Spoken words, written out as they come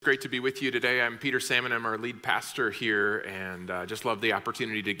Great to be with you today. I'm Peter Salmon. I'm our lead pastor here, and just love the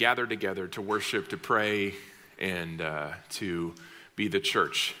opportunity to gather together, to worship, to pray, and to be the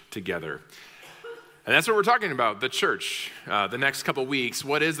church together. And that's what we're talking about, the church. The next couple weeks,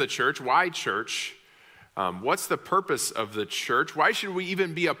 what is the church? Why church? What's the purpose of the church? Why should we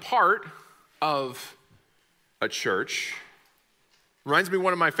even be a part of a church? Reminds me of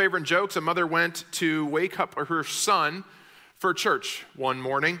one of my favorite jokes. A mother went to wake up her son for church one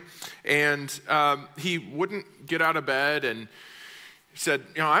morning, and he wouldn't get out of bed, and he said,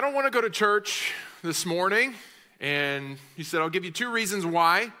 I don't want to go to church this morning. And he said, I'll give you two reasons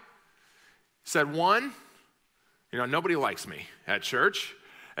why. He said, one, nobody likes me at church,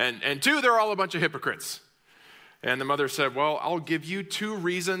 and two, they're all a bunch of hypocrites. And the mother said, well, I'll give you two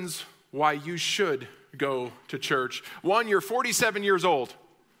reasons why you should go to church. One, you're 47 years old,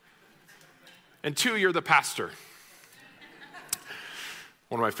 and two, you're the pastor.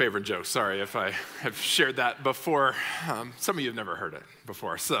 One of my favorite jokes. Sorry if I have shared that before. Some of you have never heard it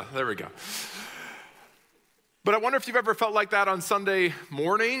before, so there we go. But I wonder if you've ever felt like that on Sunday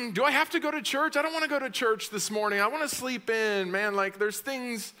morning. Do I have to go to church? I don't want to go to church this morning. I want to sleep in. Man, there's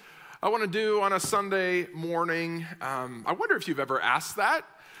things I want to do on a Sunday morning. I wonder if you've ever asked that.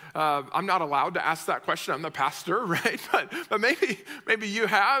 I'm not allowed to ask that question. I'm the pastor, right? But maybe you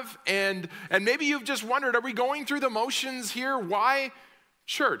have, and maybe you've just wondered, are we going through the motions here? Why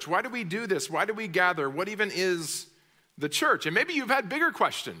church? Why do we do this? Why do we gather? What even is the church? And maybe you've had bigger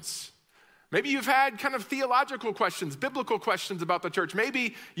questions. Maybe you've had kind of theological questions, biblical questions about the church.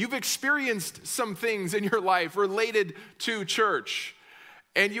 Maybe you've experienced some things in your life related to church,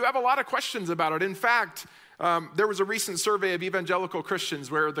 and you have a lot of questions about it. In fact, there was a recent survey of evangelical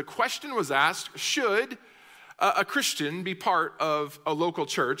Christians where the question was asked, should a Christian be part of a local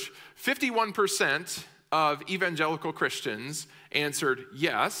church? 51% of evangelical Christians answered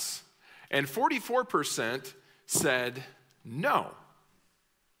yes, and 44% said no.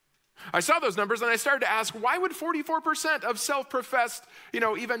 I saw those numbers and I started to ask, why would 44% of self-professed,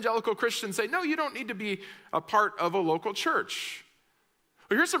 evangelical Christians say, no, you don't need to be a part of a local church?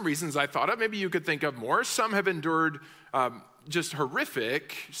 Well, here's some reasons I thought of. Maybe you could think of more. Some have endured just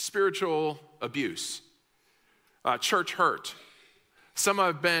horrific spiritual abuse, church hurt. Some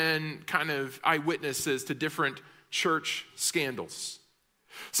have been kind of eyewitnesses to different church scandals.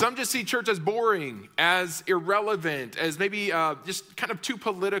 Some just see church as boring, as irrelevant, as maybe just kind of too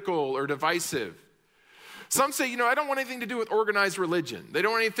political or divisive. Some say, I don't want anything to do with organized religion. They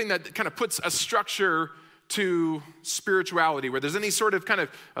don't want anything that kind of puts a structure to spirituality, where there's any sort of kind of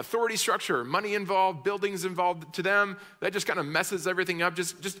authority structure, money involved, buildings involved. To them, that just kind of messes everything up.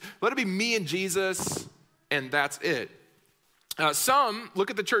 Just let it be me and Jesus, and that's it. Some look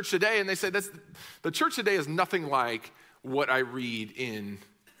at the church today and they say, the church today is nothing like what I read in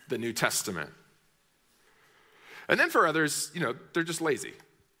the New Testament. And then for others, they're just lazy.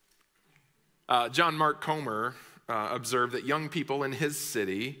 John Mark Comer observed that young people in his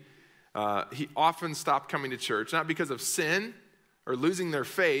city, he often stopped coming to church, not because of sin or losing their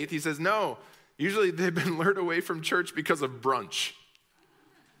faith. He says, no, usually they've been lured away from church because of brunch.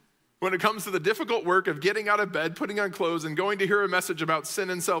 When it comes to the difficult work of getting out of bed, putting on clothes, and going to hear a message about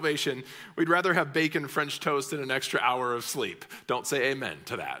sin and salvation, we'd rather have bacon, French toast, and an extra hour of sleep. Don't say amen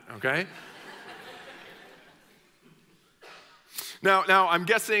to that, okay? Now, I'm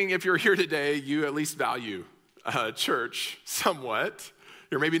guessing if you're here today, you at least value church somewhat.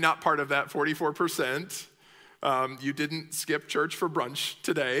 You're maybe not part of that 44%. You didn't skip church for brunch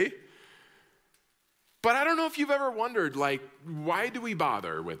today. But I don't know if you've ever wondered, why do we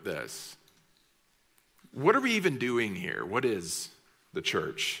bother with this? What are we even doing here? What is the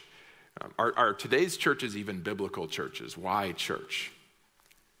church? Are today's churches even biblical churches? Why church?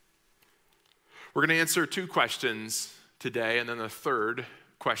 We're going to answer two questions today, and then a third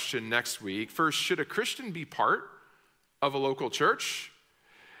question next week. First, should a Christian be part of a local church?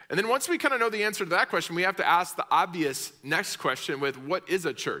 And then once we kind of know the answer to that question, we have to ask the obvious next question with, what is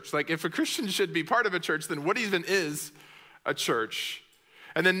a church? If a Christian should be part of a church, then what even is a church?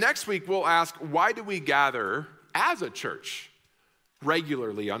 And then next week, we'll ask, why do we gather as a church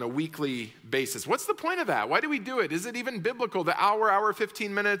regularly on a weekly basis? What's the point of that? Why do we do it? Is it even biblical? The hour,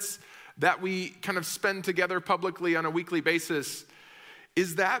 15 minutes that we kind of spend together publicly on a weekly basis,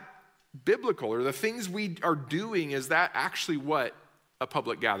 is that biblical? Or the things we are doing, is that actually what a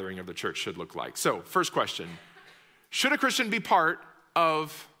public gathering of the church should look like? So, first question, should a Christian be part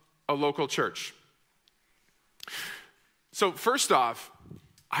of a local church? So, first off,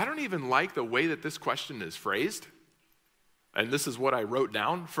 I don't even like the way that this question is phrased. And this is what I wrote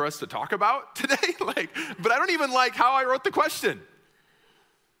down for us to talk about today. But I don't even like how I wrote the question.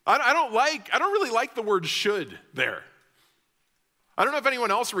 I don't really like the word should there. I don't know if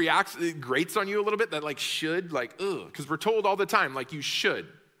anyone else reacts, it grates on you a little bit, that like should, like, ugh, because we're told all the time, like you should.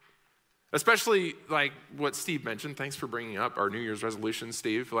 Especially like what Steve mentioned. Thanks for bringing up our New Year's resolution,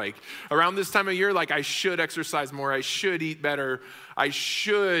 Steve. Like around this time of year, like I should exercise more. I should eat better.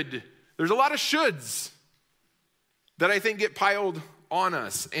 There's a lot of shoulds that I think get piled on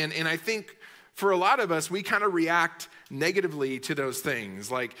us. And I think for a lot of us, we kind of react negatively to those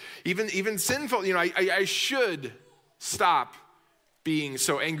things. Like even sinful, I should stop being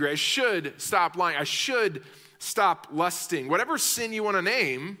so angry. I should stop lying. I should stop lusting. Whatever sin you want to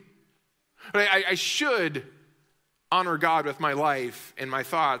name, I should honor God with my life and my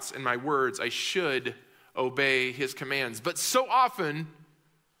thoughts and my words. I should obey his commands. But so often,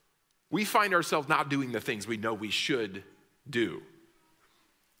 we find ourselves not doing the things we know we should do.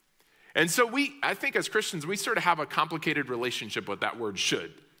 And so I think as Christians, we sort of have a complicated relationship with that word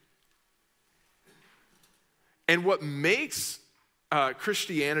should. And what makes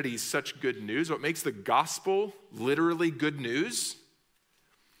Christianity such good news, what makes the gospel literally good news,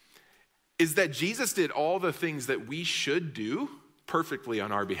 is that Jesus did all the things that we should do perfectly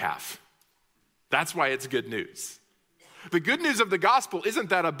on our behalf. That's why it's good news. The good news of the gospel isn't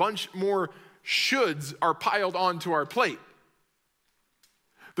that a bunch more shoulds are piled onto our plate.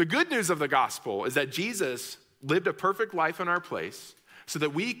 The good news of the gospel is that Jesus lived a perfect life in our place so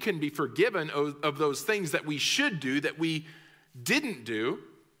that we can be forgiven of those things that we should do, that we didn't do,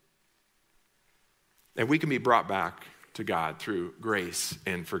 and we can be brought back to God through grace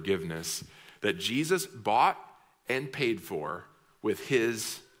and forgiveness that Jesus bought and paid for with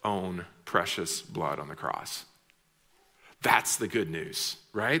his own precious blood on the cross. That's the good news,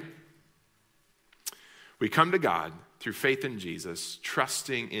 right? We come to God through faith in Jesus,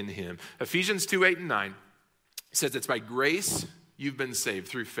 trusting in him. Ephesians 2:8-9 says it's by grace you've been saved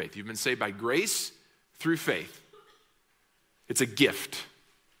through faith. You've been saved by grace through faith. It's a gift.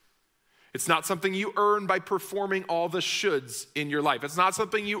 It's not something you earn by performing all the shoulds in your life. It's not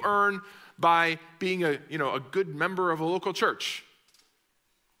something you earn by being a good member of a local church.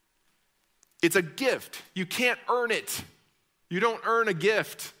 It's a gift. You can't earn it. You don't earn a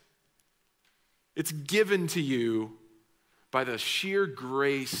gift. It's given to you by the sheer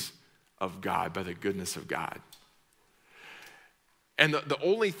grace of God, by the goodness of God. And the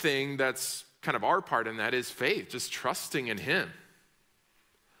only thing that's kind of our part in that is faith, just trusting in him.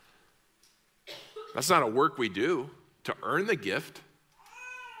 That's not a work we do to earn the gift.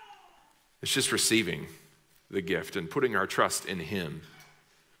 It's just receiving the gift and putting our trust in him.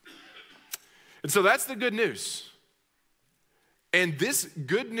 And so that's the good news. And this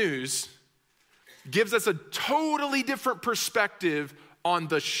good news gives us a totally different perspective on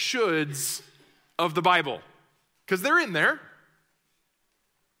the shoulds of the Bible, because they're in there.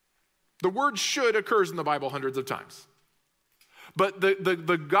 The word should occurs in the Bible hundreds of times. But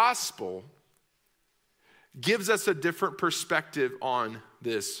the gospel gives us a different perspective on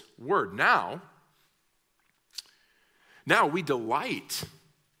this word. Now we delight.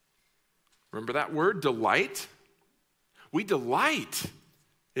 Remember that word, delight? We delight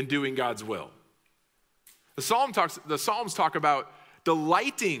in doing God's will. The Psalms talk about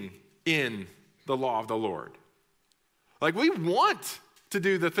delighting in the law of the Lord. Like we want to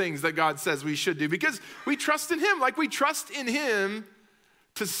do the things that God says we should do because we trust in him. Like we trust in him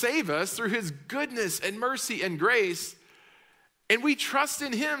to save us through his goodness and mercy and grace. And we trust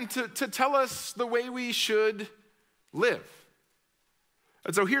in him to tell us the way we should live.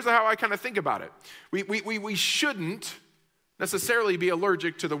 And so here's how I kind of think about it. We shouldn't necessarily be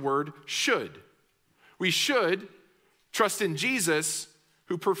allergic to the word should. We should trust in Jesus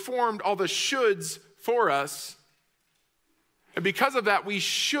who performed all the shoulds for us. And because of that, we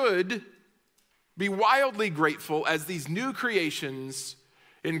should be wildly grateful as these new creations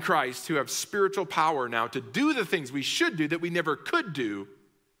in Christ who have spiritual power now to do the things we should do that we never could do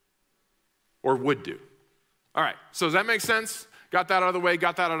or would do. All right, so does that make sense? Got that out of the way,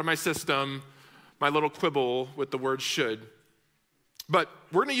 got that out of my system, my little quibble with the word should. But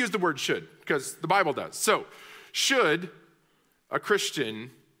we're going to use the word should because the Bible does. So, should a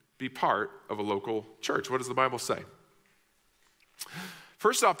Christian be part of a local church? What does the Bible say?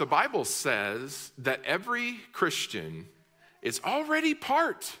 First off, the Bible says that every Christian is already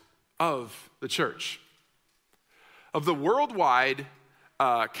part of the church, of the worldwide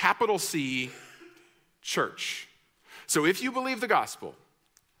capital C church. So if you believe the gospel,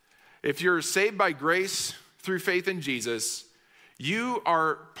 if you're saved by grace through faith in Jesus, you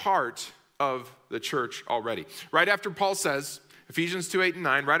are part of the church already. Right after Paul says, Ephesians 2, 8 and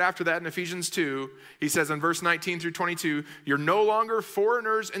 9. Right after that in Ephesians 2, he says in verse 19 through 22, you're no longer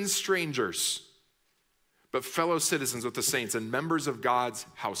foreigners and strangers, but fellow citizens with the saints and members of God's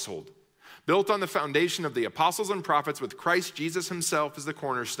household, built on the foundation of the apostles and prophets with Christ Jesus himself as the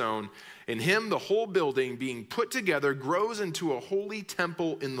cornerstone. In him, the whole building being put together grows into a holy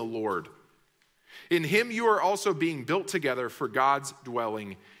temple in the Lord. In him, you are also being built together for God's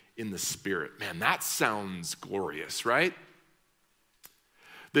dwelling in the Spirit. Man, that sounds glorious, right?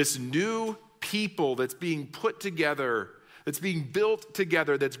 This new people that's being put together, that's being built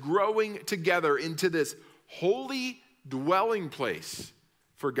together, that's growing together into this holy dwelling place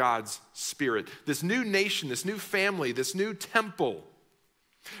for God's Spirit. This new nation, this new family, this new temple.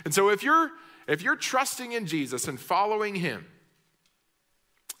 And so if you're trusting in Jesus and following him,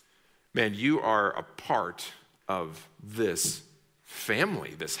 man, you are a part of this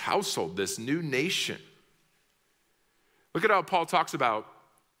family, this household, this new nation. Look at how Paul talks about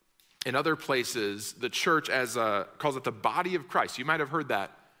in other places the church calls it the body of Christ. You might have heard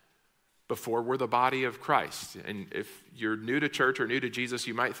that before. We're the body of Christ. And if you're new to church or new to Jesus,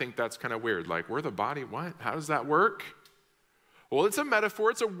 you might think that's kind of weird. Like, we're the body, what? How does that work? Well, it's a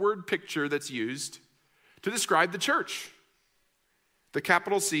metaphor, it's a word picture that's used to describe the church. The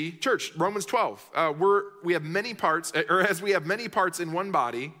capital C church, Romans 12. We have many parts, or as we have many parts in one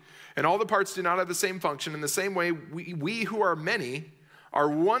body, and all the parts do not have the same function. In the same way, we who are many are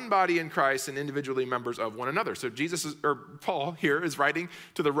one body in Christ and individually members of one another. So Paul here is writing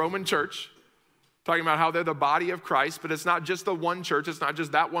to the Roman church, talking about how they're the body of Christ, but it's not just the one church. It's not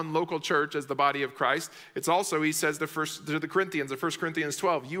just that one local church as the body of Christ. It's also, he says to the Corinthians, in 1 Corinthians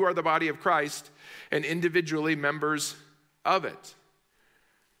 12, you are the body of Christ and individually members of it.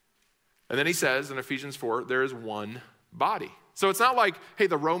 And then he says in Ephesians 4, there is one body. So it's not like, hey,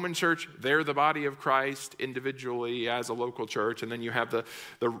 the Roman church, they're the body of Christ individually as a local church, and then you have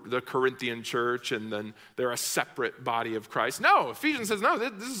the Corinthian church, and then they're a separate body of Christ. No, Ephesians says, no,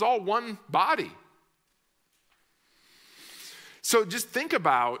 this is all one body. So just think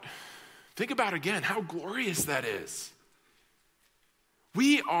about again how glorious that is.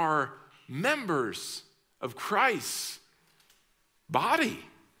 We are members of Christ's body,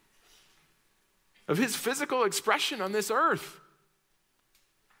 of his physical expression on this earth.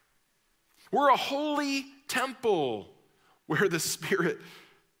 We're a holy temple where the Spirit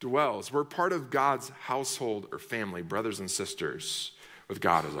dwells. We're part of God's household or family, brothers and sisters, with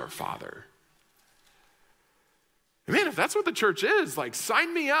God as our Father. Man, if that's what the church is, like,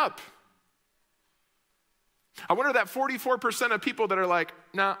 sign me up. I wonder that 44% of people that are like,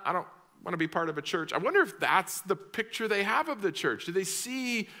 nah, I don't want to be part of a church. I wonder if that's the picture they have of the church. Do they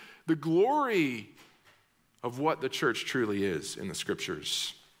see the glory of what the church truly is in the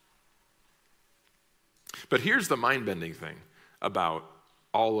scriptures? But here's the mind-bending thing about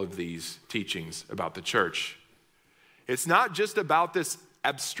all of these teachings about the church. It's not just about this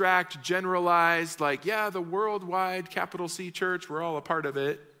abstract, generalized, like, yeah, the worldwide capital C church, we're all a part of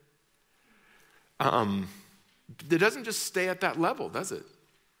it. It doesn't just stay at that level, does it?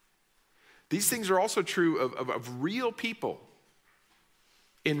 These things are also true of real people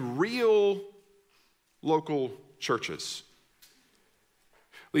in real local churches.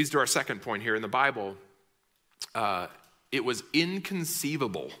 Leads to our second point here. In the Bible, it was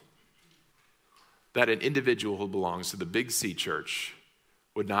inconceivable that an individual who belongs to the big C church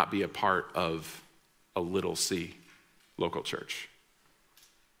would not be a part of a little c local church.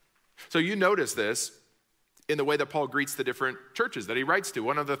 So you notice this in the way that Paul greets the different churches that he writes to.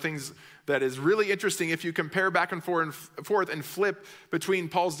 One of the things that is really interesting, if you compare back and forth and flip between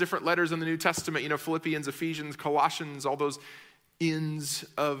Paul's different letters in the New Testament, Philippians, Ephesians, Colossians, all those ins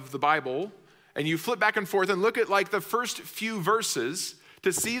of the Bible, and you flip back and forth and look at like the first few verses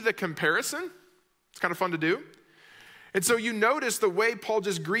to see the comparison. It's kind of fun to do. And so you notice the way Paul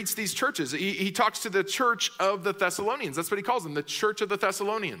just greets these churches. He talks to the church of the Thessalonians. That's what he calls them, the church of the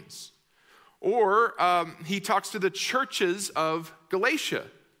Thessalonians. Or he talks to the churches of Galatia.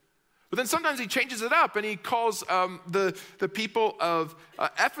 But then sometimes he changes it up and he calls the people of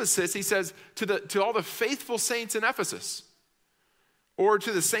Ephesus, he says, to all the faithful saints in Ephesus. Or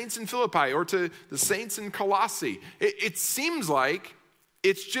to the saints in Philippi, or to the saints in Colossae. It seems like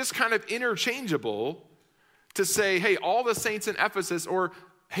it's just kind of interchangeable to say, hey, all the saints in Ephesus, or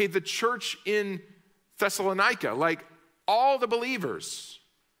hey, the church in Thessalonica, like all the believers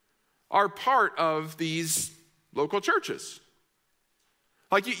are part of these local churches.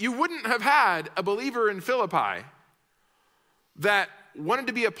 Like you wouldn't have had a believer in Philippi that wanted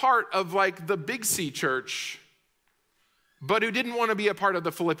to be a part of like the big C church, but who didn't want to be a part of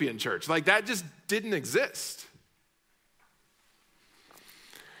the Philippian church. Like that just didn't exist.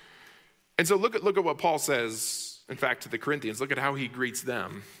 And so look at what Paul says, in fact, to the Corinthians. Look at how he greets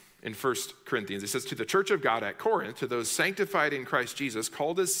them in 1 Corinthians. He says, to the church of God at Corinth, to those sanctified in Christ Jesus,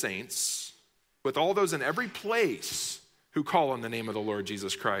 called as saints, with all those in every place who call on the name of the Lord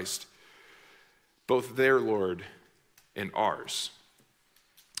Jesus Christ, both their Lord and ours.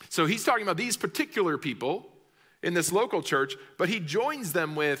 So he's talking about these particular people in this local church, but he joins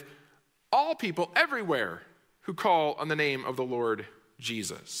them with all people everywhere who call on the name of the Lord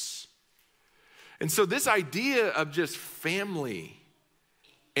Jesus. And so this idea of just family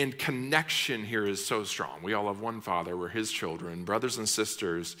and connection here is so strong. We all have one Father. We're his children, brothers and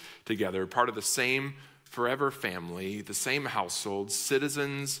sisters together, part of the same forever family, the same household,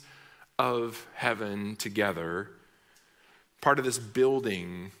 citizens of heaven together, part of this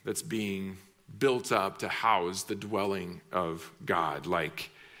building that's being built up to house the dwelling of God. Like,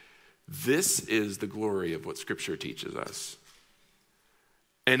 this is the glory of what Scripture teaches us.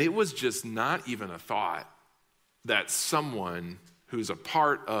 And it was just not even a thought that someone who's a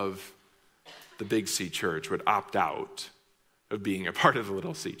part of the Big C Church would opt out of being a part of the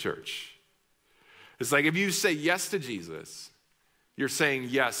Little C Church. It's like if you say yes to Jesus, you're saying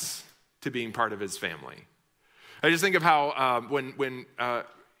yes to being part of his family. I just think of how when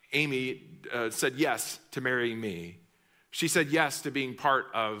Amy said yes to marrying me, she said yes to being part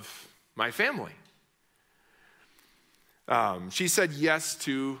of my family. She said yes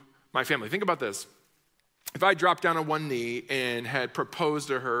to my family. Think about this. If I dropped down on one knee and had proposed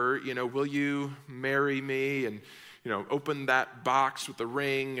to her, will you marry me? And, open that box with the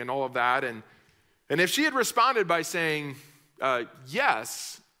ring and all of that. And if she had responded by saying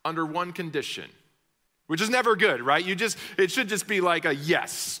yes under one condition, which is never good, right? It should just be like a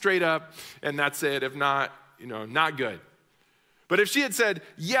yes, straight up, and that's it. If not, not good. But if she had said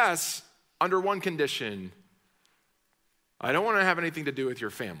yes under one condition, I don't want to have anything to do with your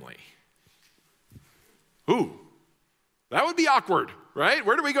family. Ooh, that would be awkward, right?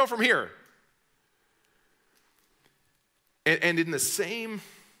 Where do we go from here? And in the same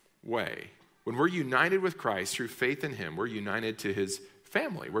way, when we're united with Christ through faith in him, we're united to his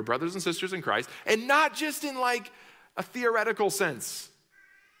family. We're brothers and sisters in Christ, and not just in like a theoretical sense.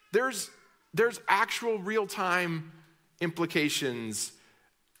 There's actual real-time implications,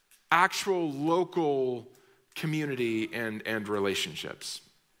 actual local community and relationships.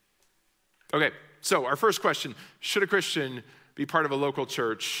 Okay, so our first question, should a Christian be part of a local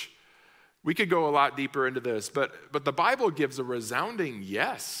church? We could go a lot deeper into this, but the Bible gives a resounding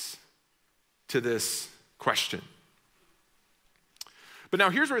yes to this question. But now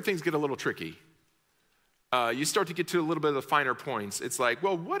here's where things get a little tricky. You start to get to a little bit of the finer points. It's like,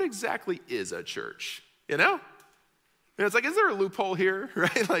 well, what exactly is a church? And it's like, is there a loophole here,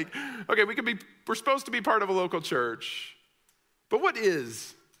 right? Like, okay, we're supposed to be part of a local church, but what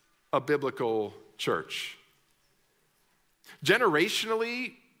is a biblical church?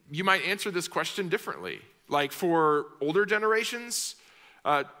 Generationally, you might answer this question differently. Like for older generations,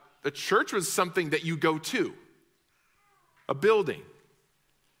 the church was something that you go to, a building.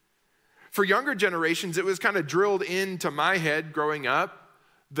 For younger generations, it was kind of drilled into my head growing up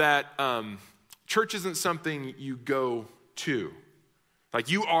that church isn't something you go to. Like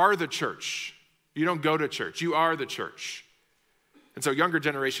you are the church. You don't go to church. You are the church. And so younger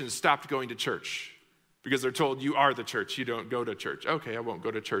generations stopped going to church because they're told you are the church. You don't go to church. Okay, I won't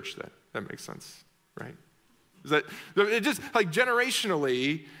go to church then. That makes sense, right? It just like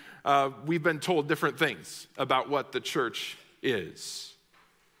generationally, we've been told different things about what the church is.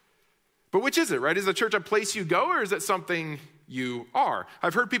 But which is it, right? Is the church a place you go or is it something you are?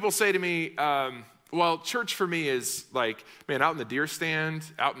 I've heard people say to me, well, church for me is like, man, out in the deer stand,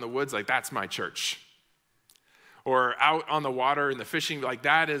 out in the woods, like that's my church. Or out on the water in the fishing, like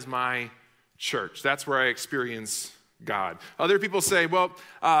that is my church. That's where I experience God. Other people say, well,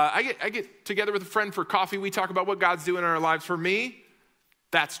 I get together with a friend for coffee. We talk about what God's doing in our lives. For me,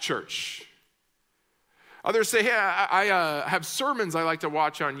 that's church. Others say, hey, I have sermons I like to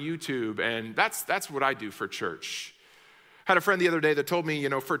watch on YouTube, and that's what I do for church. I had a friend the other day that told me,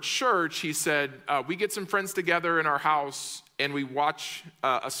 for church, he said, we get some friends together in our house, and we watch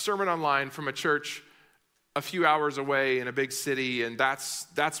a sermon online from a church a few hours away in a big city, and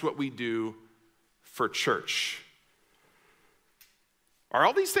that's what we do for church. Are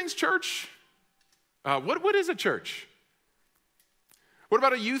all these things church? What is a church? What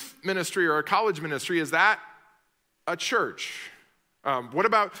about a youth ministry or a college ministry? Is that a church? What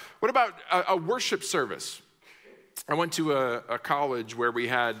about a worship service? I went to a college where we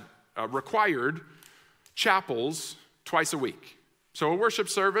had required chapels twice a week. So a worship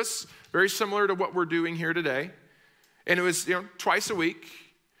service, very similar to what we're doing here today. And it was, twice a week.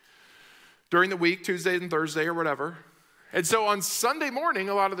 during the week, Tuesday and Thursday or whatever. And so on Sunday morning,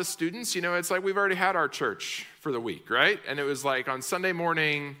 a lot of the students, it's like we've already had our church for the week, right? And it was like on Sunday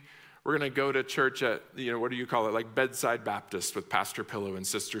morning, we're going to go to church at, what do you call it? Like Bedside Baptist with Pastor Pillow and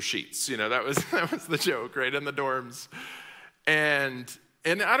Sister Sheets. That was the joke, right? In the dorms. And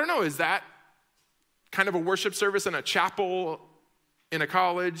I don't know, is that kind of a worship service in a chapel in a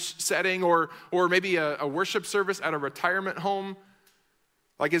college setting or maybe a worship service at a retirement home?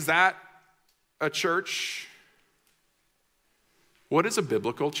 Like, is that a church? What is a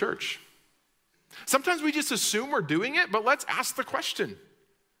biblical church? Sometimes we just assume we're doing it, but let's ask the question.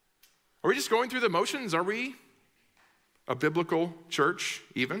 Are we just going through the motions? Are we a biblical church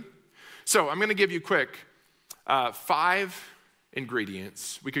even? So I'm going to give you quick 5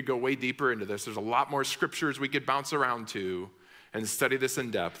 ingredients. We could go way deeper into this. There's a lot more scriptures we could bounce around to and study this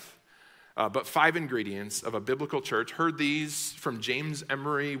in depth. But 5 ingredients of a biblical church. Heard these from James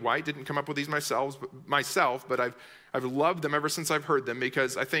Emery White. Didn't come up with these myself, but I've loved them ever since I've heard them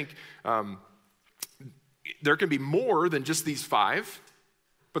because I think there can be more than just these 5,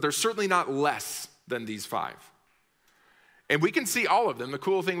 but there's certainly not less than these 5. And we can see all of them. The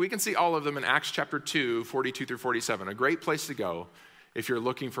cool thing, we can see all of them in Acts chapter 2, 42 through 47. A great place to go if you're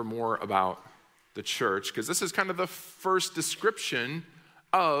looking for more about the church, because this is kind of the first description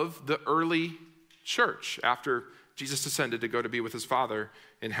of the early church after Jesus ascended to go to be with his Father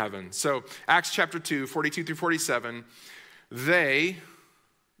in heaven. So Acts chapter 2, 42 through 47, the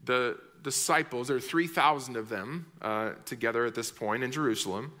disciples, there are 3,000 of them together at this point in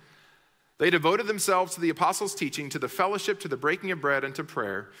Jerusalem. They devoted themselves to the apostles' teaching, to the fellowship, to the breaking of bread, and to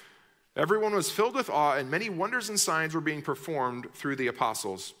prayer. Everyone was filled with awe, and many wonders and signs were being performed through the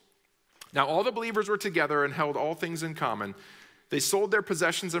apostles. Now all the believers were together and held all things in common. They sold their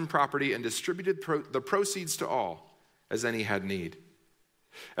possessions and property and distributed the proceeds to all, as any had need.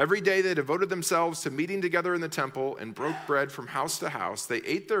 Every day they devoted themselves to meeting together in the temple and broke bread from house to house. They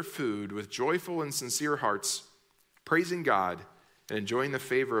ate their food with joyful and sincere hearts, praising God and enjoying the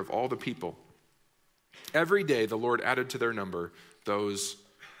favor of all the people. Every day the Lord added to their number those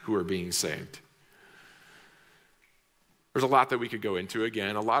who were being saved. There's a lot that we could go into.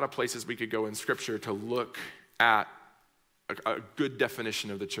 Again, a lot of places we could go in Scripture to look at a good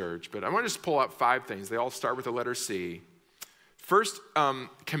definition of the church. But I want to just pull out 5 things. They all start with the letter C. First,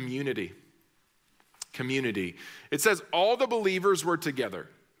 community. Community. It says all the believers were together.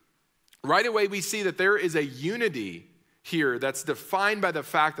 Right away, we see that there is a unity here that's defined by the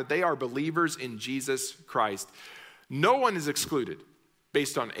fact that they are believers in Jesus Christ. No one is excluded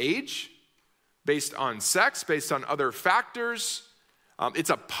based on age, based on sex, based on other factors.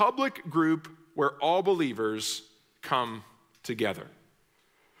 It's a public group where all believers come together.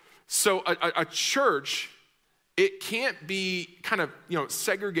 So a church, it can't be kind of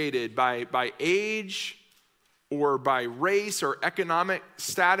segregated by age or by race or economic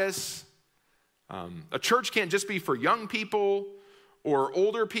status. A church can't just be for young people or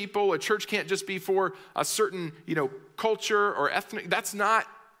older people. A church can't just be for a certain culture or ethnic. That's not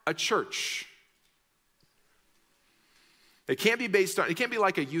a church. It can't be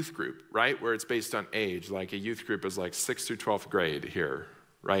like a youth group, right? Where it's based on age. Like a youth group is like 6th through 12th grade here,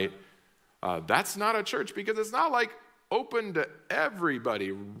 right? That's not a church because it's not like open to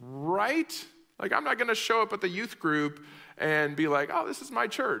everybody, right? Like I'm not going to show up at the youth group and be like, oh, this is my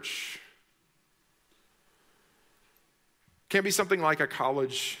church. Can't be something like a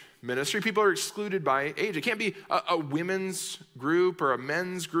college ministry. People are excluded by age. It can't be a women's group or a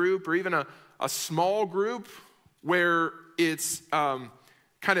men's group or even a small group where it's kind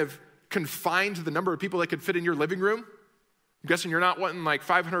of confined to the number of people that could fit in your living room. I'm guessing you're not wanting like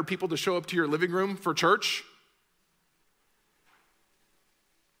 500 people to show up to your living room for church.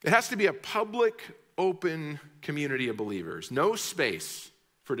 It has to be a public, open community of believers. No space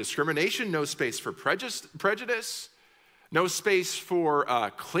for discrimination, no space for prejudice, no space for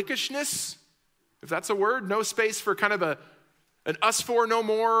cliquishness, if that's a word, no space for kind of an us for no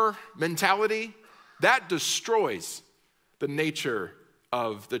more mentality. That destroys the nature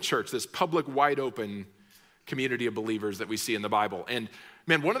of the church, this public, wide open community of believers that we see in the Bible. And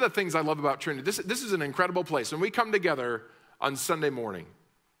man, one of the things I love about Trinity, this is an incredible place. When we come together on Sunday morning,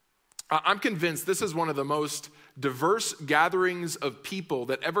 I'm convinced this is one of the most diverse gatherings of people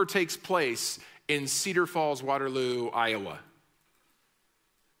that ever takes place in Cedar Falls, Waterloo, Iowa.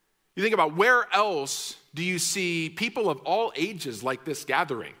 You think about where else do you see people of all ages like this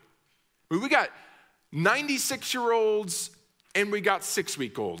gathering? I mean, we got 96-year-olds and we got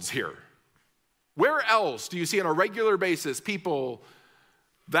 6-week-olds here. Where else do you see on a regular basis people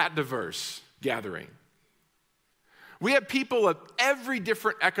that diverse gathering? We have people of every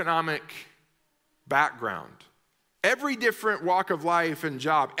different economic background, every different walk of life and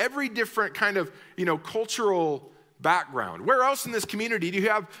job, every different kind of, cultural background. Where else in this community do you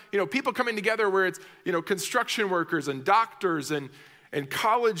have, people coming together where it's, construction workers and doctors and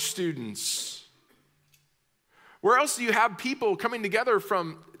college students? Where else do you have people coming together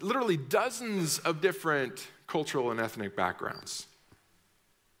from literally dozens of different cultural and ethnic backgrounds?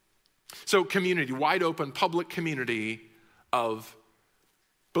 So community, wide open public community of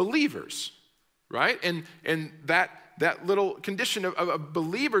believers, right? And that little condition of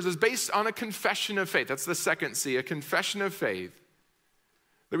believers is based on a confession of faith. That's the second C, a confession of faith.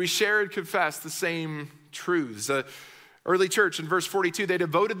 That we share and confess the same truths. The early church in verse 42, they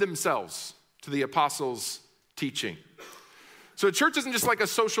devoted themselves to the apostles' teaching. So a church isn't just like a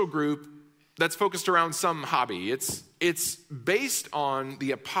social group that's focused around some hobby. It's based on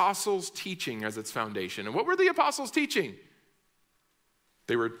the apostles' teaching as its foundation. And what were the apostles teaching?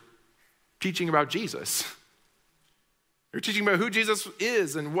 They were teaching about Jesus. They were teaching about who Jesus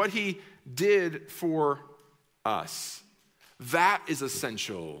is and what he did for us. That is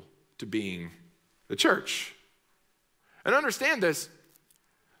essential to being the church. And understand this,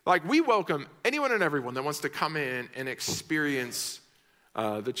 like we welcome anyone and everyone that wants to come in and experience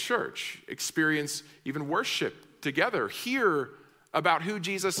the church, experience even worship together, hear about who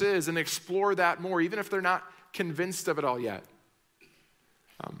Jesus is and explore that more, even if they're not convinced of it all yet.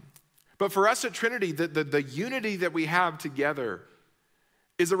 But for us at Trinity, the unity that we have together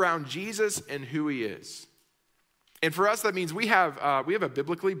is around Jesus and who he is. And for us, that means we have a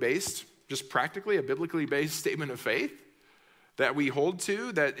biblically based, just practically a biblically based statement of faith that we hold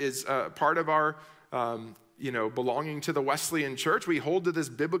to, that is part of our belonging to the Wesleyan Church. We hold to this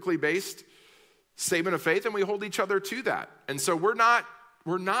biblically based statement of faith, and we hold each other to that. And so we're not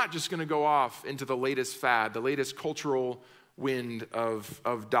just going to go off into the latest fad, the latest cultural wind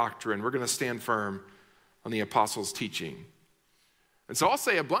of doctrine. We're going to stand firm on the apostles' teaching. And so I'll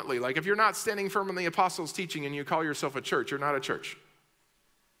say it bluntly, like if you're not standing firm on the apostles' teaching and you call yourself a church, you're not a church.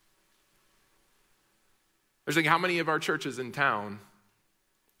 I was thinking, how many of our churches in town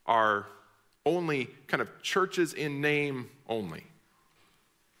are only kind of churches in name only?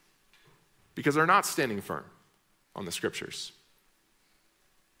 Because they're not standing firm on the scriptures.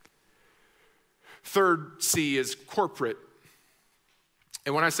 Third C is corporate.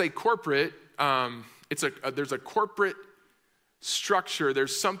 And when I say corporate, there's a corporate structure.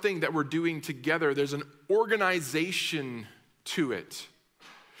 There's something that we're doing together. There's an organization to it.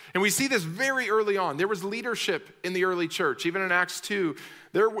 And we see this very early on. There was leadership in the early church. Even in Acts 2,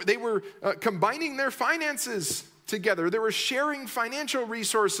 they were combining their finances together. They were sharing financial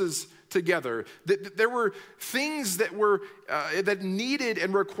resources together. There were things that needed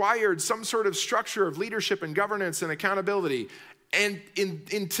and required some sort of structure of leadership and governance and accountability. And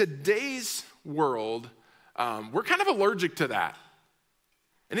in today's world, we're kind of allergic to that.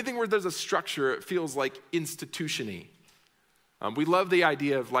 Anything where there's a structure, it feels like institution-y. We love the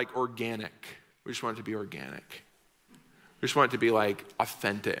idea of like organic. We just want it to be organic. We just want it to be like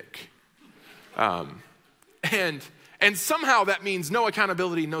authentic. And somehow that means no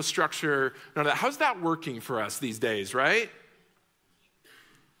accountability, no structure, none of that. How's that working for us these days, right?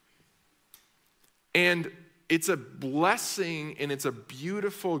 And it's a blessing and it's a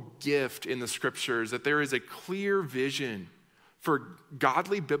beautiful gift in the scriptures that there is a clear vision for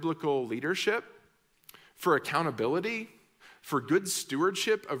godly biblical leadership, for accountability, for good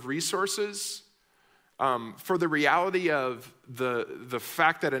stewardship of resources, for the reality of the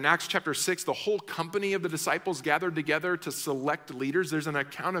fact that in Acts chapter 6, the whole company of the disciples gathered together to select leaders. There's an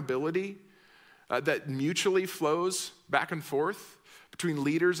accountability that mutually flows back and forth between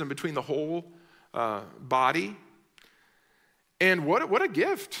leaders and between the whole body. And what a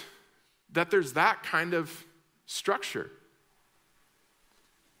gift that there's that kind of structure.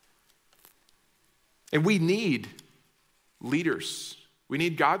 And we need leaders. We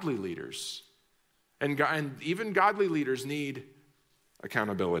need godly leaders. And even godly leaders need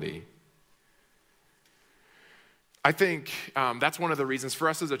accountability. I think that's one of the reasons for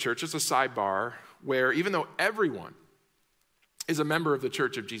us as a church, it's a sidebar, where even though everyone is a member of the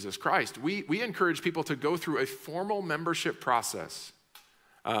Church of Jesus Christ, we encourage people to go through a formal membership process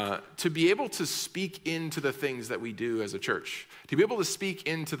to be able to speak into the things that we do as a church, to be able to speak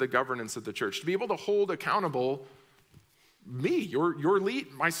into the governance of the church, to be able to hold accountable me, your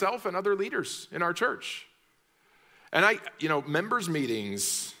lead, myself, and other leaders in our church. And members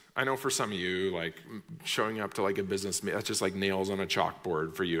meetings, I know for some of you, like showing up to like a business meeting, that's just like nails on a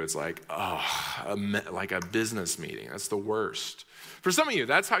chalkboard for you. It's like, like a business meeting. That's the worst. For some of you,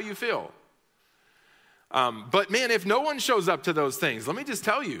 that's how you feel. But man, if no one shows up to those things, let me just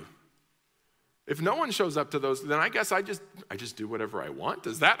tell you, If no one shows up to those, then I guess I just do whatever I want.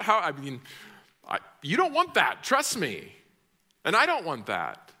 Is that how, you don't want that, trust me. And I don't want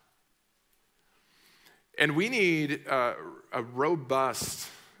that. And we need a robust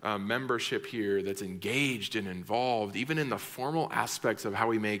membership here that's engaged and involved, even in the formal aspects of how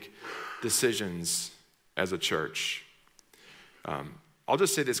we make decisions as a church. I'll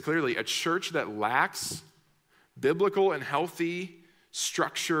just say this clearly. A church that lacks biblical and healthy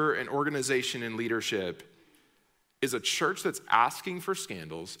structure and organization and leadership is a church that's asking for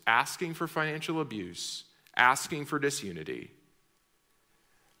scandals, asking for financial abuse, asking for disunity.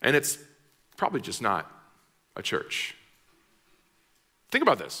 And it's probably just not a church. Think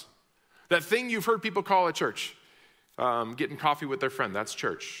about this. That thing you've heard people call a church, getting coffee with their friend, that's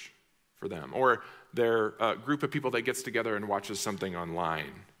church for them. Or their group of people that gets together and watches something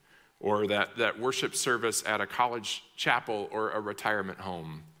online. Or that worship service at a college chapel or a retirement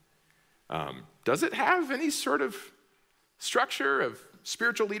home. Does it have any sort of structure of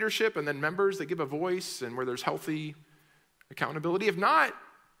spiritual leadership and then members that give a voice and where there's healthy accountability? If not,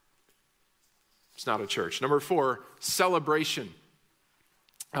 it's not a church. Number 4, celebration.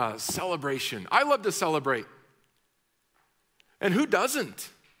 Celebration. I love to celebrate. And who doesn't?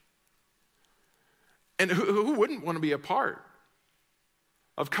 And who wouldn't want to be a part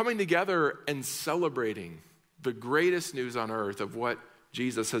of coming together and celebrating the greatest news on earth of what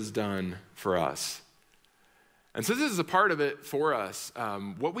Jesus has done for us? And so this is a part of it for us.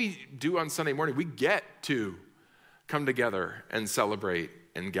 What we do on Sunday morning, we get to come together and celebrate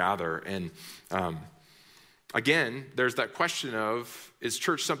and gather. And again, there's that question of, is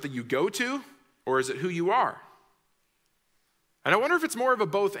church something you go to, or is it who you are? And I wonder if it's more of a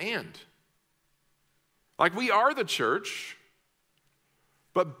both and. Like, we are the church,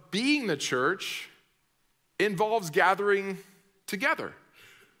 but being the church involves gathering together.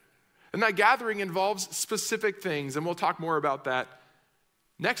 And that gathering involves specific things, and we'll talk more about that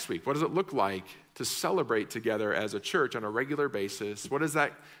next week. What does it look like to celebrate together as a church on a regular basis? What is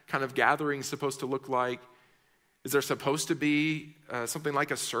that kind of gathering supposed to look like? Is there supposed to be something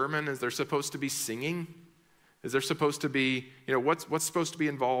like a sermon? Is there supposed to be singing? Is there supposed to be, what's supposed to be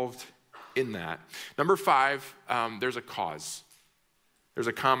involved in that? Number 5, there's a cause. There's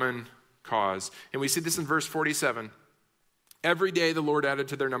a common cause. And we see this in verse 47. Every day the Lord added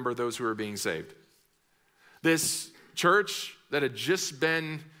to their number those who were being saved. This church that had just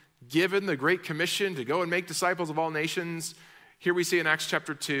been given the Great Commission to go and make disciples of all nations, here we see in Acts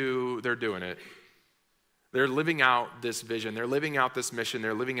chapter 2, they're doing it. They're living out this vision. They're living out this mission.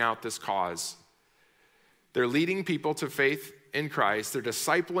 They're living out this cause. They're leading people to faith in Christ. They're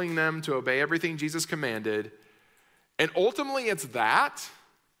discipling them to obey everything Jesus commanded. And ultimately, it's that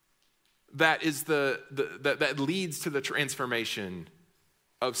is that leads to the transformation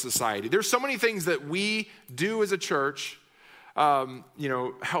of society. There's so many things that we do as a church,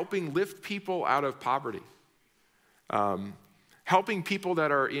 helping lift people out of poverty, helping people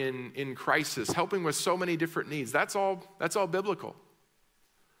that are in crisis, helping with so many different needs. That's all biblical.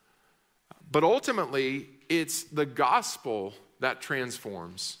 But ultimately, it's the gospel that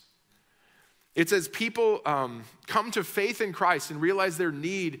transforms. It's as people come to faith in Christ and realize their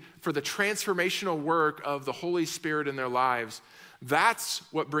need for the transformational work of the Holy Spirit in their lives. That's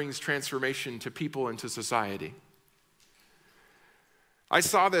what brings transformation to people and to society. I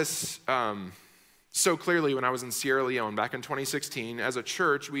saw this so clearly when I was in Sierra Leone back in 2016. As a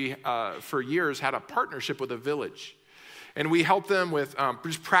church, we, for years, had a partnership with a village. And we helped them with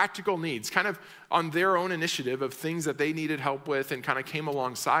just practical needs, kind of on their own initiative of things that they needed help with, and kind of came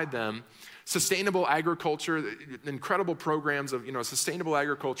alongside them. Sustainable agriculture, incredible programs of sustainable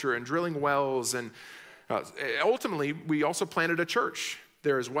agriculture and drilling wells. And ultimately, we also planted a church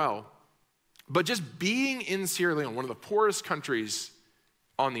there as well. But just being in Sierra Leone, one of the poorest countries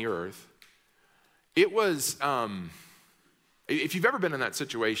on the earth, it was, if you've ever been in that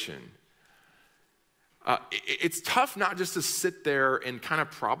situation, it's tough not just to sit there and kind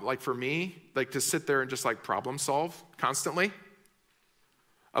of like for me, like to sit there and just like problem solve constantly.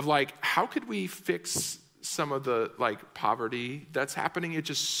 Of like, how could we fix some of the like poverty that's happening? It's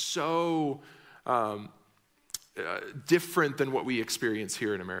just so different than what we experience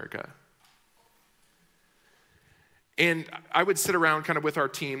here in America. And I would sit around kind of with our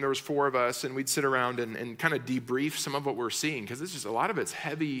team. There was 4 of us, and we'd sit around and kind of debrief some of what we're seeing, because it's just a lot of it's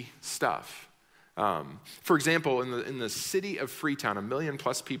heavy stuff. For example, in the city of Freetown, 1 million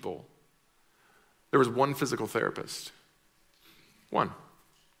plus people, there was one physical therapist. One.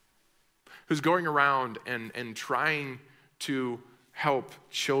 Who's going around and trying to help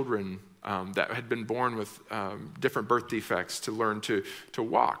children that had been born with different birth defects to learn to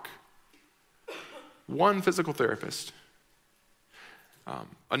walk. One physical therapist.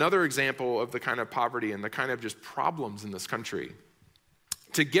 Another example of the kind of poverty and the kind of just problems in this country.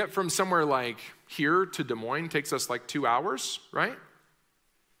 To get from somewhere like here to Des Moines takes us like 2 hours, right?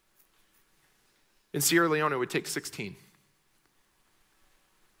 In Sierra Leone, it would take 16.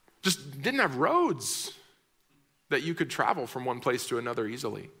 Just didn't have roads that you could travel from one place to another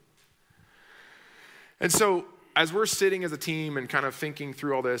easily. And so as we're sitting as a team and kind of thinking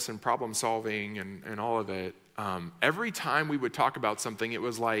through all this and problem solving and all of it, every time we would talk about something, it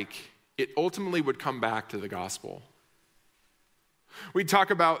was like it ultimately would come back to the gospel. We'd talk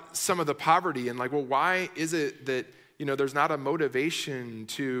about some of the poverty and like, well, why is it that, there's not a motivation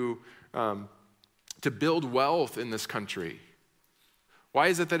to build wealth in this country? Why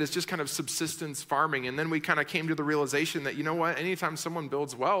is it that it's just kind of subsistence farming? And then we kind of came to the realization that, anytime someone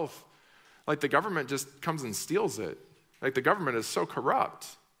builds wealth, like the government just comes and steals it. Like the government is so corrupt.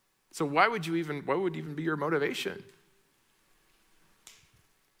 So what would even be your motivation?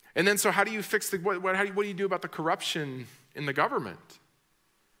 And then so how do you fix what do you do about the corruption in the government?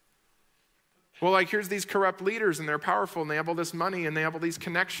 Well, like here's these corrupt leaders and they're powerful and they have all this money and they have all these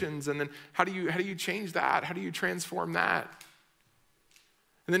connections, and then how do you change that? How do you transform that?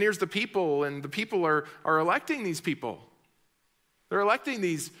 And then here's the people, and the people are electing these people. They're electing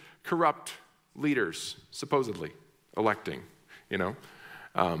these corrupt leaders, supposedly electing,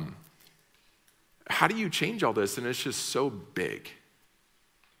 How do you change all this? And it's just so big.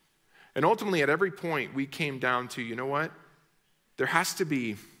 And ultimately, at every point, we came down to, there has to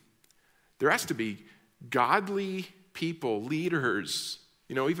be godly people, leaders,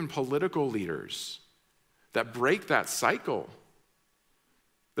 even political leaders that break that cycle.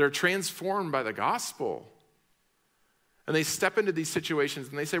 They're transformed by the gospel. And they step into these situations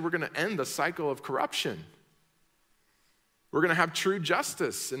and they say, we're going to end the cycle of corruption. We're going to have true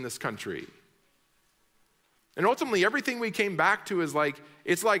justice in this country. And ultimately, everything we came back to is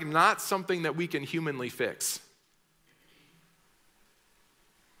it's not something that we can humanly fix.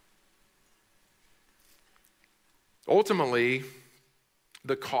 Ultimately,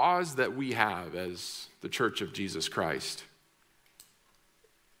 the cause that we have as the Church of Jesus Christ,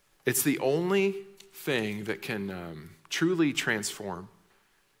 it's the only thing that can truly transform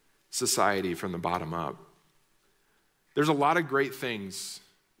society from the bottom up. There's a lot of great things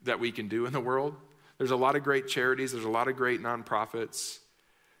that we can do in the world. There's a lot of great charities. There's a lot of great nonprofits.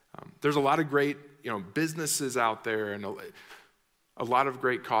 There's a lot of great, businesses out there and a lot of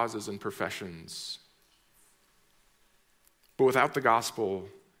great causes and professions. But without the gospel,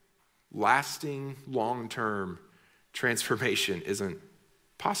 lasting, long-term transformation isn't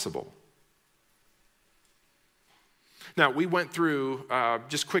possible. Now, we went through,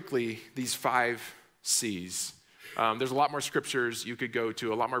 just quickly, these 5 C's. There's a lot more scriptures you could go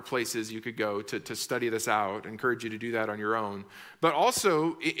to, a lot more places you could go to study this out. I encourage you to do that on your own. But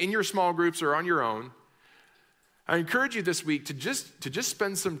also, in your small groups or on your own, I encourage you this week to just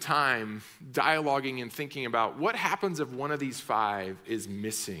spend some time dialoguing and thinking about what happens if one of these 5 is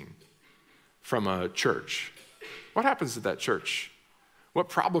missing from a church. What happens to that church? What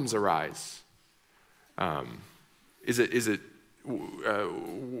problems arise? What is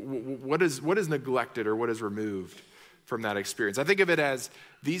neglected or what is removed from that experience? I think of it as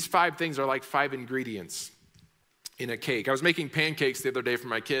these 5 things are like 5 ingredients in a cake. I was making pancakes the other day for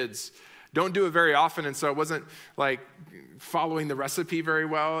my kids. Don't do it very often, and so I wasn't following the recipe very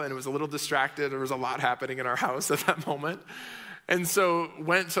well, and it was a little distracted. There was a lot happening in our house at that moment. And so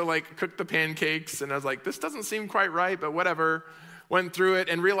went to cook the pancakes, and I was like, this doesn't seem quite right, but whatever. Went through it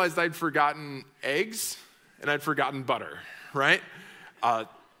and realized I'd forgotten eggs and I'd forgotten butter, right?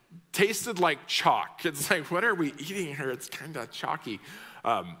 Tasted like chalk. It's like, what are we eating here? It's kind of chalky.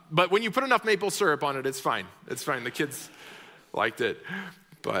 But when you put enough maple syrup on it, it's fine. It's fine. The kids liked it.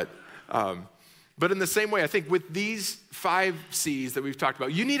 But in the same way, I think with these 5 C's that we've talked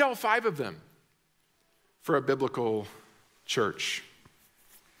about, you need all 5 of them for a biblical church.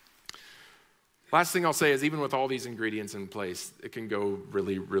 Last thing I'll say is even with all these ingredients in place, it can go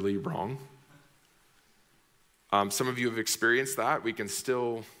really, really wrong. Some of you have experienced that. We can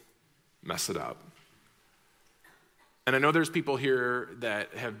still mess it up. And I know there's people here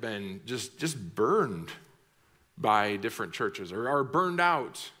that have been just burned by different churches or are burned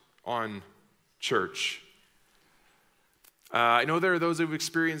out on church. I know there are those who've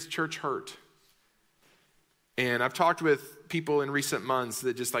experienced church hurt. And I've talked with people in recent months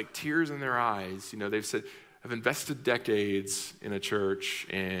that just tears in their eyes. They've said, I've invested decades in a church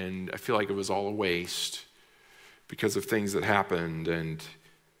and I feel like it was all a waste because of things that happened. And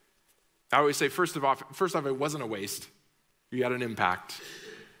I always say, first off, it wasn't a waste. You had an impact.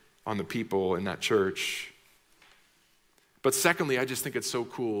 on the people in that church. But secondly, I just think it's so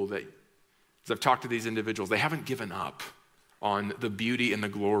cool that as I've talked to these individuals, they haven't given up on the beauty and the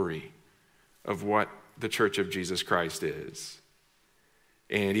glory of what the Church of Jesus Christ is.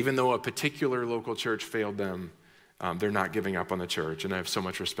 And even though a particular local church failed them, they're not giving up on the church, and I have so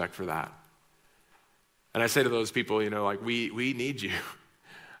much respect for that. And I say to those people, like, we need you.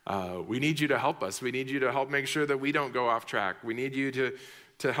 We need you to help us. We need you to help make sure that we don't go off track. We need you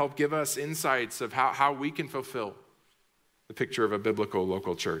to help give us insights of how we can fulfill the picture of a biblical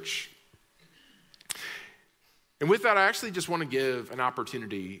local church. And with that, I actually just want to give an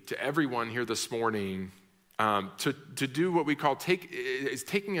opportunity to everyone here this morning to do what we call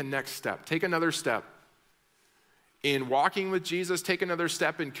taking a next step. Take another step in walking with Jesus. Take another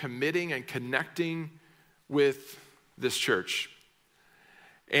step in committing and connecting with this church.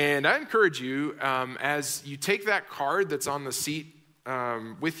 And I encourage you, as you take that card that's on the seat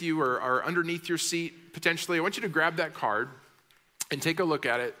with you or underneath your seat, potentially, I want you to grab that card and take a look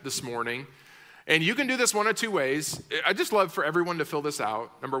at it this morning. And you can do this one of two ways. I just love for everyone to fill this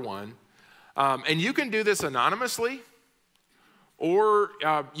out, number one. And you can do this anonymously, or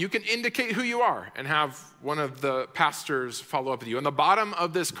you can indicate who you are and have one of the pastors follow up with you. On the bottom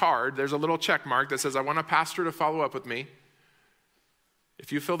of this card, there's a little check mark that says, I want a pastor to follow up with me.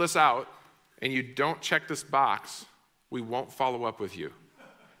 If you fill this out and you don't check this box, we won't follow up with you.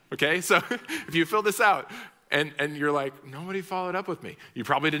 Okay? So if you fill this out, and you're like, nobody followed up with me. You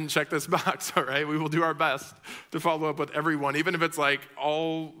probably didn't check this box, all right? We will do our best to follow up with everyone, even if it's like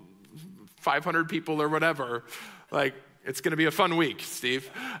all 500 people or whatever. Like, it's going to be a fun week,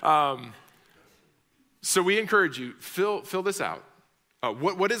 Steve. So we encourage you, fill this out.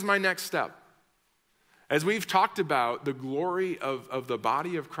 What is my next step? As we've talked about the glory of the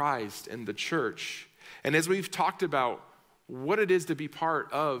body of Christ and the church, and as we've talked about what it is to be part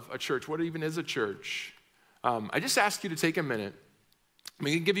of a church, what even is a church, I just ask you to take a minute. I'm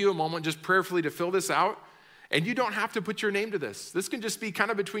going to give you a moment just prayerfully to fill this out, and you don't have to put your name to this. This can just be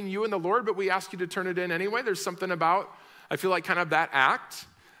kind of between you and the Lord, but we ask you to turn it in anyway. There's something about, I feel like, kind of that act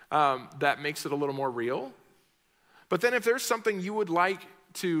that makes it a little more real. But then if there's something you would like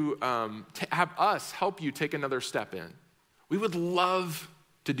to have us help you take another step in, we would love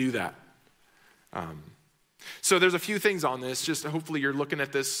to do that. So there's a few things on this. Just hopefully you're looking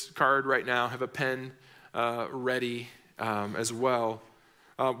at this card right now, have a pen ready as well.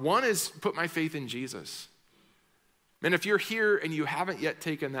 One is put my faith in Jesus. And if you're here and you haven't yet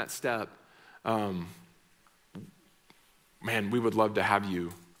taken that step, man, we would love to have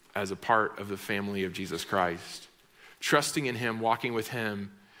you as a part of the family of Jesus Christ, trusting in him, walking with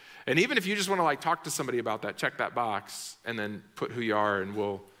him. And even if you just want to talk to somebody about that, check that box and then put who you are, and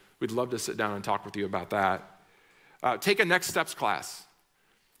we'd love to sit down and talk with you about that. Take a Next Steps class.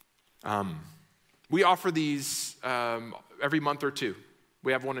 We offer these every month or two.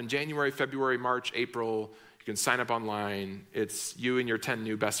 We have one in January, February, March, April. You can sign up online. It's you and your 10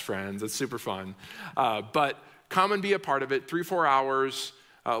 new best friends. It's super fun. But come and be a part of it. 3-4 hours.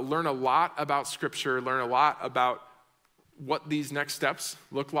 Learn a lot about Scripture. Learn a lot about what these next steps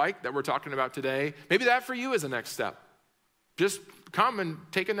look like that we're talking about today. Maybe that for you is a next step. Just come and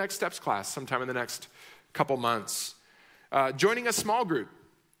take a Next Steps class sometime in the next couple months. Joining a small group.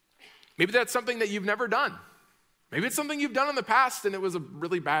 Maybe that's something that you've never done. Maybe it's something you've done in the past and it was a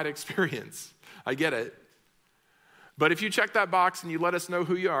really bad experience. I get it. But if you check that box and you let us know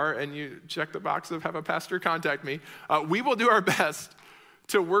who you are and you check the box of have a pastor contact me, we will do our best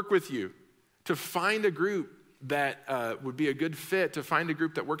to work with you, to find a group that would be a good fit, to find a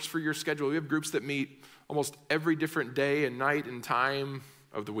group that works for your schedule. We have groups that meet almost every different day and night and time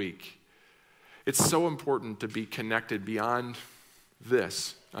of the week. It's so important to be connected beyond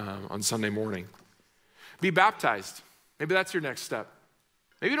this on Sunday morning. Be baptized. Maybe that's your next step.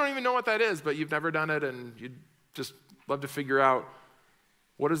 Maybe you don't even know what that is, but you've never done it and you'd just love to figure out,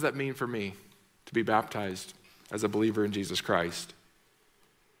 what does that mean for me to be baptized as a believer in Jesus Christ?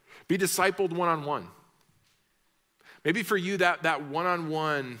 Be discipled one-on-one. Maybe for you that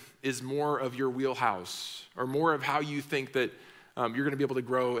one-on-one is more of your wheelhouse or more of how you think that you're going to be able to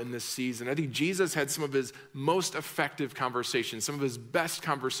grow in this season. I think Jesus had some of his most effective conversations, some of his best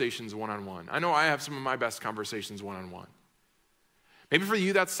conversations one-on-one. I know I have some of my best conversations one-on-one. Maybe for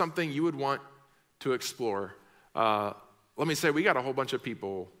you that's something you would want to explore. Let me say, we got a whole bunch of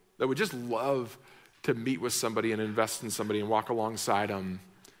people that would just love to meet with somebody and invest in somebody and walk alongside them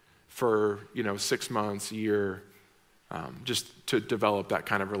for 6 months, a year, just to develop that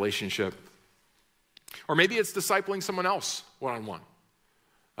kind of relationship. Or maybe it's discipling someone else one-on-one.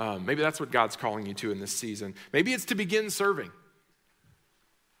 Maybe that's what God's calling you to in this season. Maybe it's to begin serving.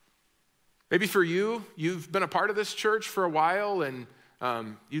 Maybe for you, you've been a part of this church for a while and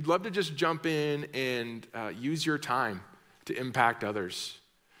you'd love to just jump in and use your time to impact others.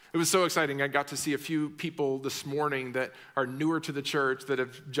 It was so exciting. I got to see a few people this morning that are newer to the church that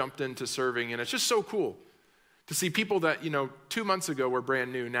have jumped into serving, and it's just so cool to see people that, 2 months ago were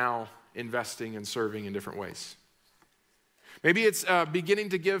brand new, now investing and serving in different ways. Maybe it's beginning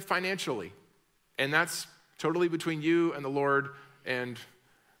to give financially, and that's totally between you and the Lord and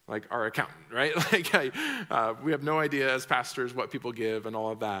like our accountant, right? We have no idea as pastors what people give and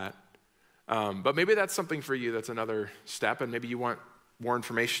all of that. But maybe that's something for you that's another step, and maybe you want more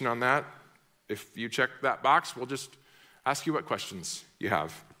information on that. If you check that box, we'll just ask you what questions you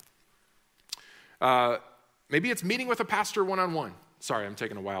have. Maybe it's meeting with a pastor one-on-one. Sorry, I'm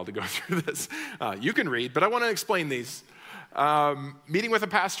taking a while to go through this. You can read, but I want to explain these. Meeting with a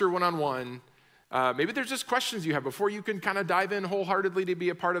pastor one-on-one. Maybe there's just questions you have before you can kind of dive in wholeheartedly to be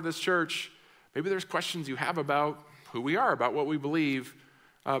a part of this church. Maybe there's questions you have about who we are, about what we believe.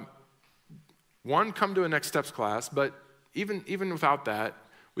 One, come to a Next Steps class, but even without that,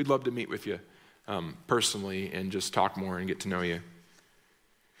 we'd love to meet with you personally and just talk more and get to know you.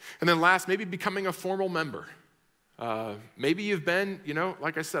 And then last, maybe becoming a formal member. Maybe you've been,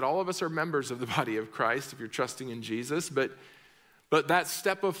 like I said, all of us are members of the body of Christ if you're trusting in Jesus, but that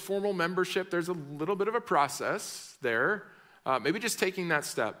step of formal membership, there's a little bit of a process there. Maybe just taking that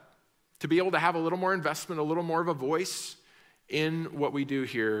step to be able to have a little more investment, a little more of a voice in what we do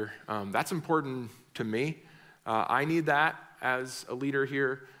here. That's important to me. I need that as a leader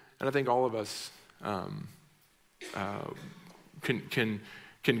here, and I think all of us can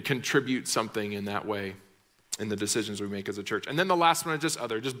contribute something in that way in the decisions we make as a church. And then the last one is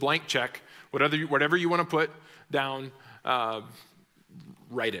just blank check, whatever you want to put down,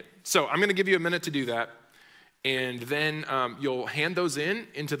 write it. So I'm going to give you a minute to do that, and then you'll hand those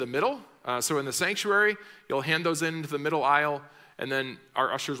into the middle. So in the sanctuary, you'll hand those into the middle aisle, and then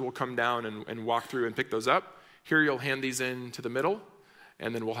our ushers will come down and walk through and pick those up. Here you'll hand these in to the middle,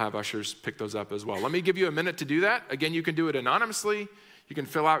 and then we'll have ushers pick those up as well. Let me give you a minute to do that. Again, you can do it anonymously. You can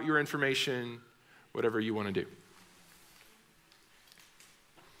fill out your information, whatever you want to do.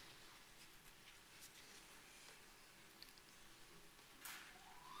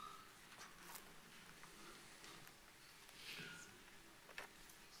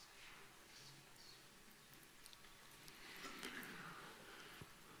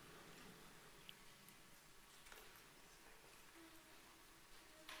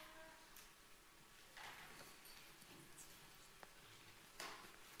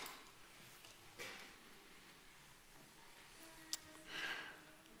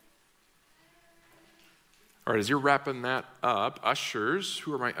 All right, as you're wrapping that up, ushers,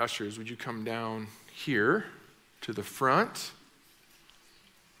 who are my ushers? Would you come down here to the front?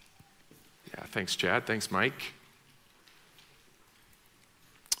 Yeah, thanks, Chad. Thanks, Mike.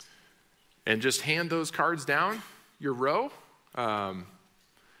 And just hand those cards down your row.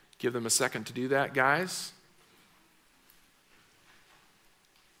 Give them a second to do that, guys.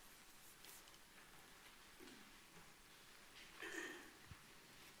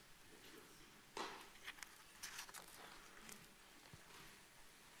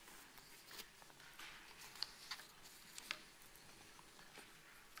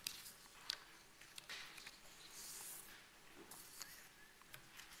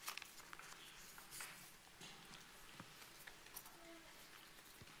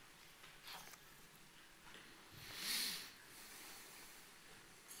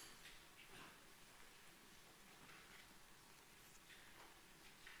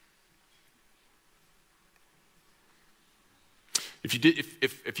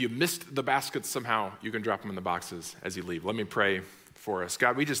 If you missed the baskets somehow, you can drop them in the boxes as you leave. Let me pray for us.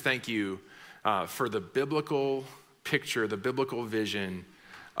 God, we just thank you for the biblical picture, the biblical vision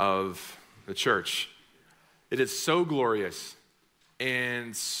of the church. It is so glorious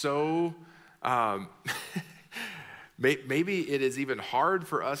and so, maybe it is even hard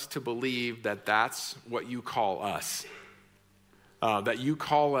for us to believe that that's what you call us, that you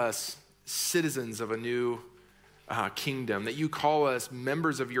call us citizens of a new kingdom, that you call us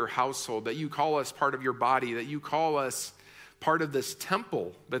members of your household, that you call us part of your body, that you call us part of this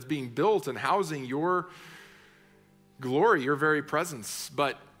temple that's being built and housing your glory, your very presence.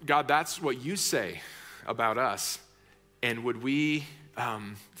 But God, that's what you say about us. And would we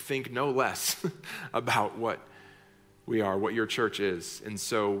think no less about what we are, what your church is. And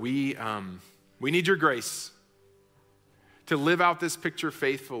so we need your grace to live out this picture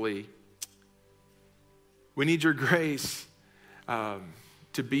faithfully. We need your grace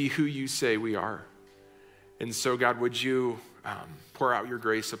to be who you say we are. And so, God, would you pour out your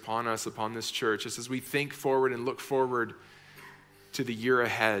grace upon us, upon this church, just as we think forward and look forward to the year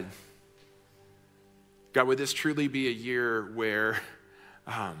ahead. God, would this truly be a year where,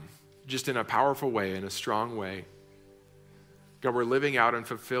 just in a powerful way, in a strong way, God, we're living out and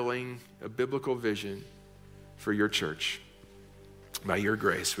fulfilling a biblical vision for your church. By your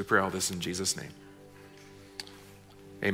grace, we pray all this in Jesus' name.